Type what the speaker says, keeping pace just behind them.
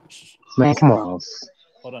Man, come on.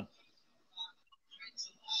 Hold on.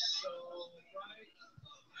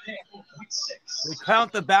 They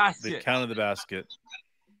count the They basket. counted the basket.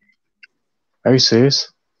 Are you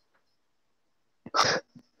serious?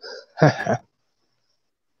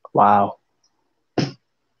 Wow.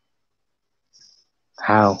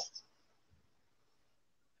 How?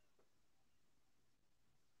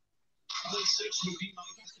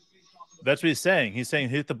 That's what he's saying. He's saying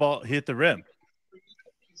hit the ball, hit the rim.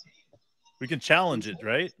 We can challenge it,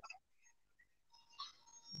 right?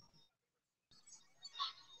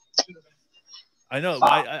 I know.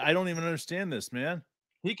 I don't even understand this, man.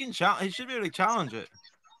 He can challenge. He should be able to challenge it.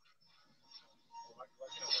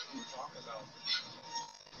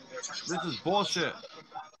 This is bullshit.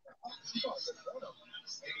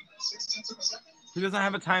 He doesn't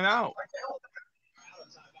have a timeout.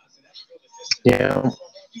 Yeah.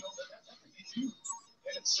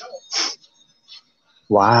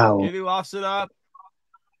 Wow. Giddy lofts it up.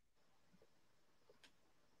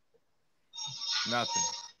 Nothing.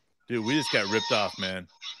 Dude, we just got ripped off, man.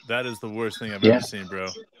 That is the worst thing I've Yeah. ever seen, bro.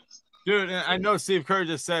 Dude, and I know Steve Kerr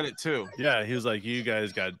just said it too. Yeah, he was like, you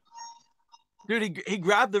guys got. Dude, he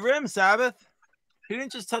grabbed the rim, Sabbath. He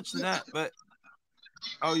didn't just touch the net, but.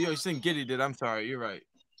 Oh, you're saying Giddy did. I'm sorry. You're right.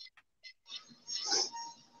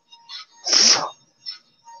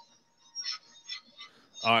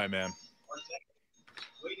 All right, man.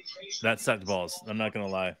 That sucked balls. I'm not going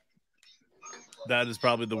to lie. That is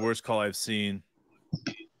probably the worst call I've seen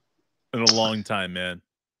in a long time, man.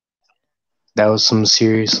 That was some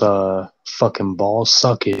serious fucking ball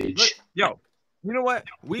suckage. Look, yo, you know what?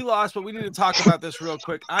 We lost, but we need to talk about this real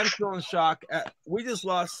quick. I'm still in shock. We just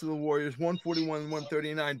lost to the Warriors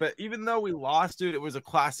 141-139. But even though we lost, dude, it was a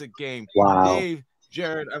classic game. Wow. Dave,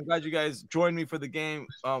 Jared, I'm glad you guys joined me for the game.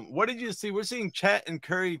 What did you see? We're seeing Chet and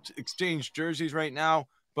Curry exchange jerseys right now.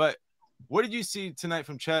 But what did you see tonight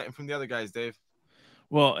from Chet and from the other guys, Dave?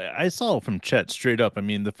 Well, I saw from Chet straight up. I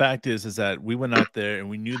mean, the fact is that we went out there and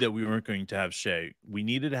we knew that we weren't going to have Shea. We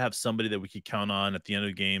needed to have somebody that we could count on at the end of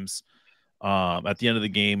the games, at the end of the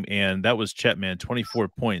game, and that was Chet, man. 24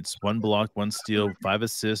 points, 1 block, 1 steal, 5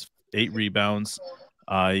 assists, 8 rebounds.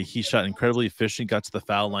 He shot incredibly efficient, got to the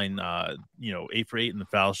foul line, 8 for 8 in the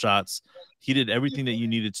foul shots. He did everything that you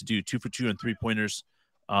needed to do, 2 for 2 on 3-pointers.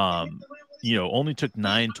 Only took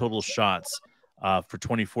 9 total shots. For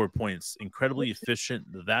 24 points, incredibly efficient.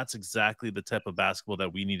 That's exactly the type of basketball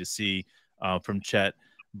that we need to see from Chet.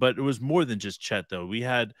 But it was more than just Chet, though. We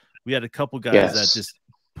had a couple guys that just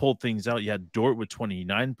pulled things out. You had Dort with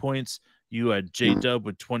 29 points. You had J-Dub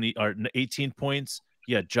with 18 points.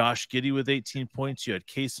 You had Josh Giddey with 18 points. You had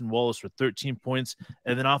Cason Wallace with 13 points.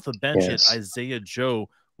 And then off the bench, you had Isaiah Joe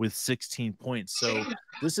with 16 points. So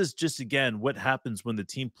this is just, again, what happens when the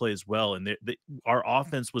team plays well. And our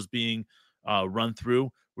offense was being run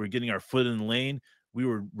through. We were getting our foot in the lane. We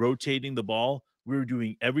were rotating the ball. We were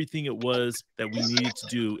doing everything it was that we needed to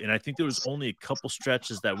do. And I think there was only a couple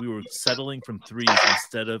stretches that we were settling from threes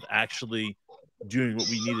instead of actually doing what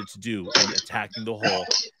we needed to do and attacking the hole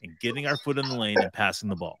and getting our foot in the lane and passing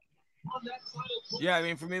the ball. Yeah, I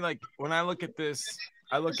mean, for me, like, when I look at this,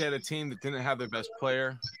 I look at a team that didn't have their best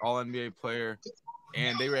player, all-NBA player,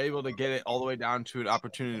 and they were able to get it all the way down to an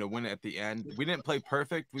opportunity to win it at the end. We didn't play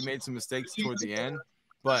perfect. We made some mistakes toward the end.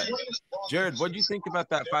 But, Jared, what do you think about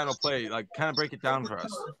that final play? Like, kind of break it down for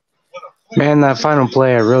us. Man, that final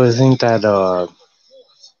play, I really think that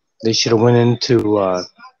they should have went into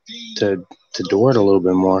to Dort a little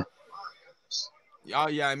bit more. Oh,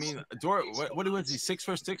 yeah, I mean, Dort, what was he, 6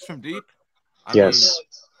 for 6 from deep? I mean,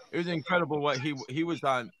 it was incredible what he was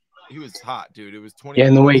on. He was hot, dude. It was 20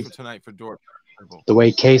 points for tonight for Dort. The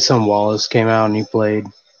way Cason Wallace came out and he played,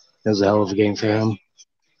 it was a hell of a game for him.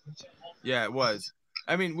 Yeah, it was.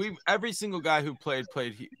 I mean, every single guy who played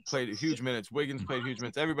huge minutes. Wiggins played huge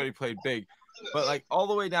minutes. Everybody played big, but like all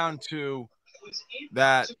the way down to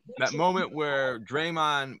that moment where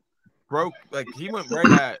Draymond broke, like he went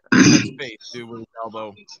right at his face, dude, with his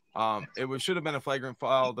elbow. It should have been a flagrant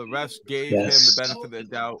foul. The refs gave him the benefit of the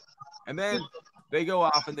doubt, and then they go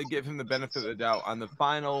off and they give him the benefit of the doubt on the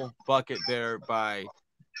final bucket there by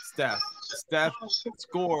Steph. Steph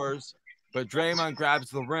scores, but Draymond grabs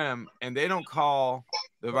the rim, and they don't call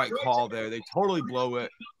the right call there. They totally blow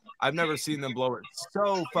it. I've never seen them blow it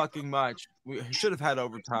so fucking much. We should have had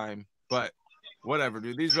overtime, but whatever,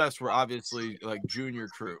 dude. These refs were obviously like junior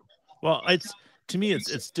crew. Well, to me,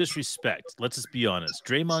 it's disrespect. Let's just be honest.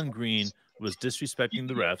 Draymond Green was disrespecting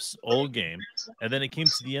the refs all game, and then it came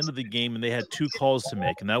to the end of the game, and they had 2 calls to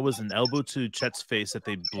make, and that was an elbow to Chet's face that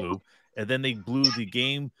they blew, and then they blew the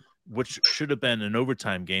game which should have been an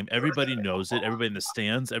overtime game. Everybody knows it. Everybody in the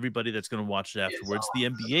stands, everybody that's going to watch it afterwards. The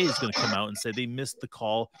NBA is going to come out and say they missed the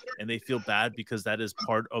call and they feel bad because that is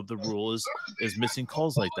part of the rule is missing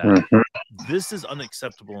calls like that. Mhm. This is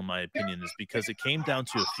unacceptable in my opinion, is because it came down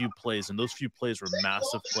to a few plays, and those few plays were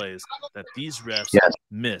massive plays that these refs Yes.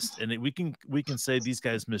 missed. And we can say these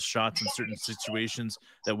guys missed shots in certain situations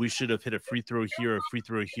that we should have hit a free throw here, a free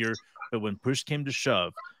throw here. But when push came to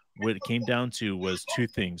shove, what it came down to was two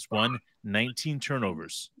things. One, 19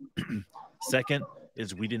 turnovers. Second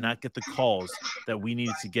is we did not get the calls that we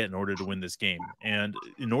needed to get in order to win this game. And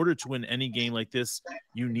in order to win any game like this,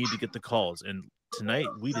 you need to get the calls. And tonight,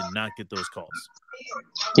 we did not get those calls.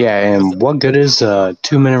 Yeah, and what good is a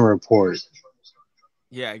 2-minute report?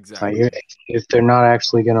 Yeah, exactly. Like, if they're not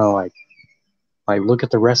actually gonna like look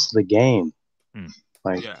at the rest of the game.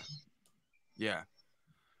 Like, yeah.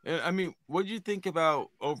 And I mean, what do you think about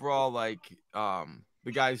overall, like,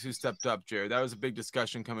 the guys who stepped up, Jared? That was a big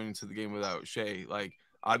discussion coming into the game without Shea. Like,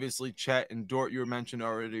 obviously, Chet and Dort, you were mentioned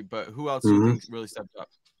already, but who else do you think really stepped up?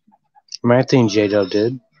 I mean, I think J-Dub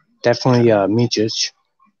did. Definitely Micic.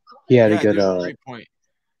 He had a good great point.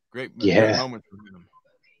 Great moment for him.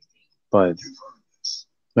 But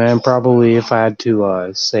man, probably if I had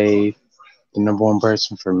to say the number one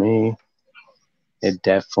person for me, it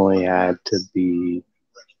definitely had to be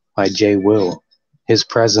like Jay Will. His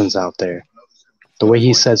presence out there. The way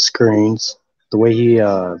he set screens, the way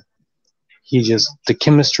he just the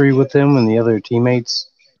chemistry with him and the other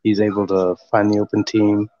teammates, he's able to find the open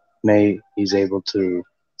team. He's able to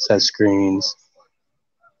set screens.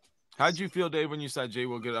 How'd you feel, Dave, when you saw Jay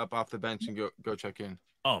Will get up off the bench and go check in?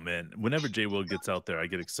 Oh man, whenever Jay Will gets out there, I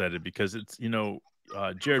get excited because it's Jared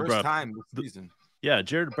First brought time this season. Yeah,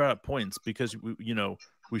 Jared brought up points because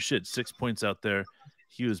we should 6 points out there.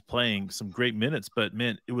 He was playing some great minutes, but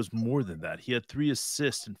man, it was more than that. He had 3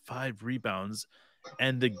 assists and 5 rebounds,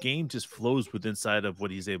 and the game just flows with inside of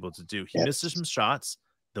what he's able to do. He missed some shots;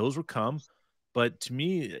 those will come, but to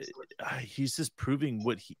me, he's just proving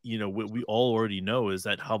what what we all already know is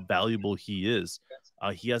that how valuable he is.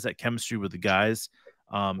 He has that chemistry with the guys.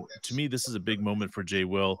 To me, this is a big moment for Jay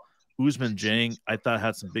Will. Ousmane Dieng, I thought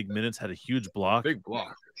had some big minutes, had a huge block. Big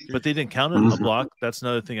block. But they didn't count it a block. That's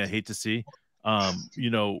another thing I hate to see.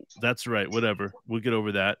 That's right. Whatever. We'll get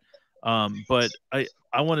over that. But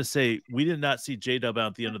I want to say we did not see J-Dub out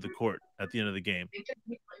at the end of the court at the end of the game.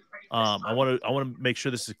 I want to make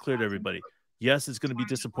sure this is clear to everybody. Yes, it's going to be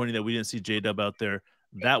disappointing that we didn't see J-Dub out there.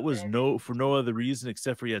 That was for no other reason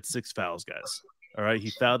except for he had 6 fouls, guys. All right. He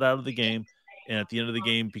fouled out of the game. And at the end of the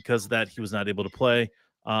game, because of that, he was not able to play.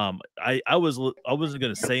 I wasn't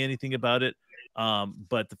going to say anything about it.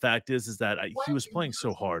 But the fact is that he was playing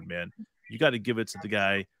so hard, man. You got to give it to the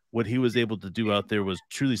guy. What he was able to do out there was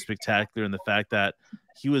truly spectacular. And the fact that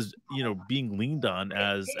he was, being leaned on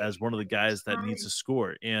as one of the guys that needs to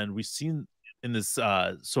score. And we've seen in this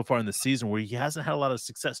so far in the season where he hasn't had a lot of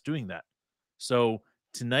success doing that. So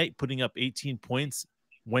tonight, putting up 18 points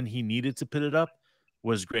when he needed to put it up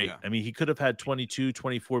was great. Yeah. I mean, he could have had 22,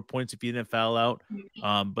 24 points if he didn't foul out.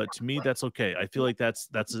 But to me, that's okay. I feel like that's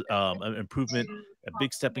an improvement, a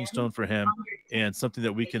big stepping stone for him, and something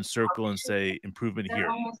that we can circle and say improvement here.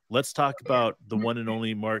 Let's talk about the one and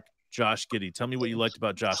only Mark, Josh Giddey. Tell me what you liked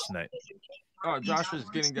about Josh tonight. Oh, Josh was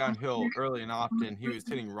getting downhill early and often. He was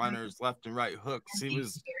hitting runners, left and right hooks. He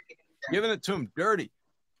was giving it to him dirty.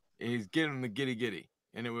 He's getting him the giddy.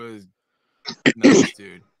 And it was nice,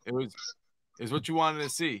 dude. It was what you wanted to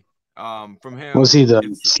see from him. Was he the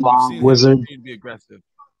slot wizard? To be aggressive.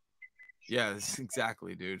 Yes,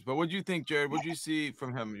 exactly, dude. But what do you think, Jared? What did you see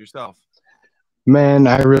from him yourself? Man,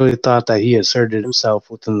 I really thought that he asserted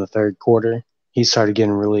himself within the third quarter. He started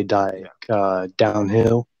getting really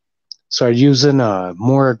downhill. Started using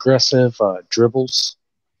more aggressive dribbles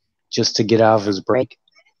just to get out of his break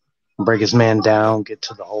his man down, get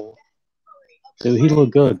to the hole. Dude, he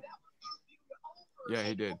looked good. Yeah,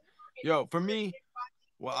 he did. Yo, for me,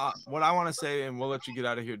 what I want to say, and we'll let you get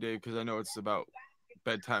out of here, Dave, because I know it's about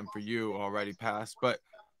bedtime for you already past. But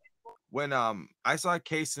when I saw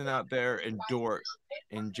Kaysen out there and Dort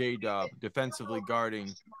and J-Dub defensively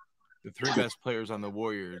guarding the 3 best players on the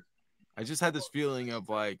Warriors, I just had this feeling of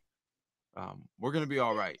like, we're going to be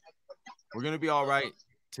all right. We're going to be all right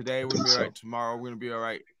today. We're going to be all right tomorrow. We're going to be all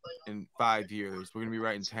right in 5 years. We're going to be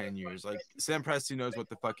right in 10 years. Like, Sam Presti knows what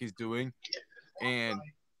the fuck he's doing. And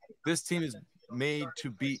this team is made to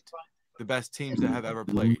beat the best teams that have ever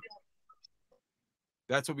played.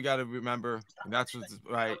 That's what we got to remember. And that's what's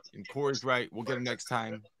right. And Corey's right. We'll get him next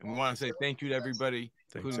time. And we want to say thank you to everybody,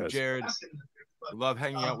 including Jared. We love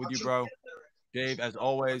hanging out with you, bro. Dave, as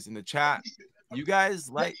always, in the chat. you guys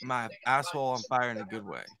light my asshole on fire in a good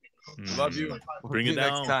way. Love you. Bring it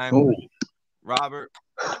next down. time. Ooh. Robert,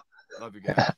 love you guys.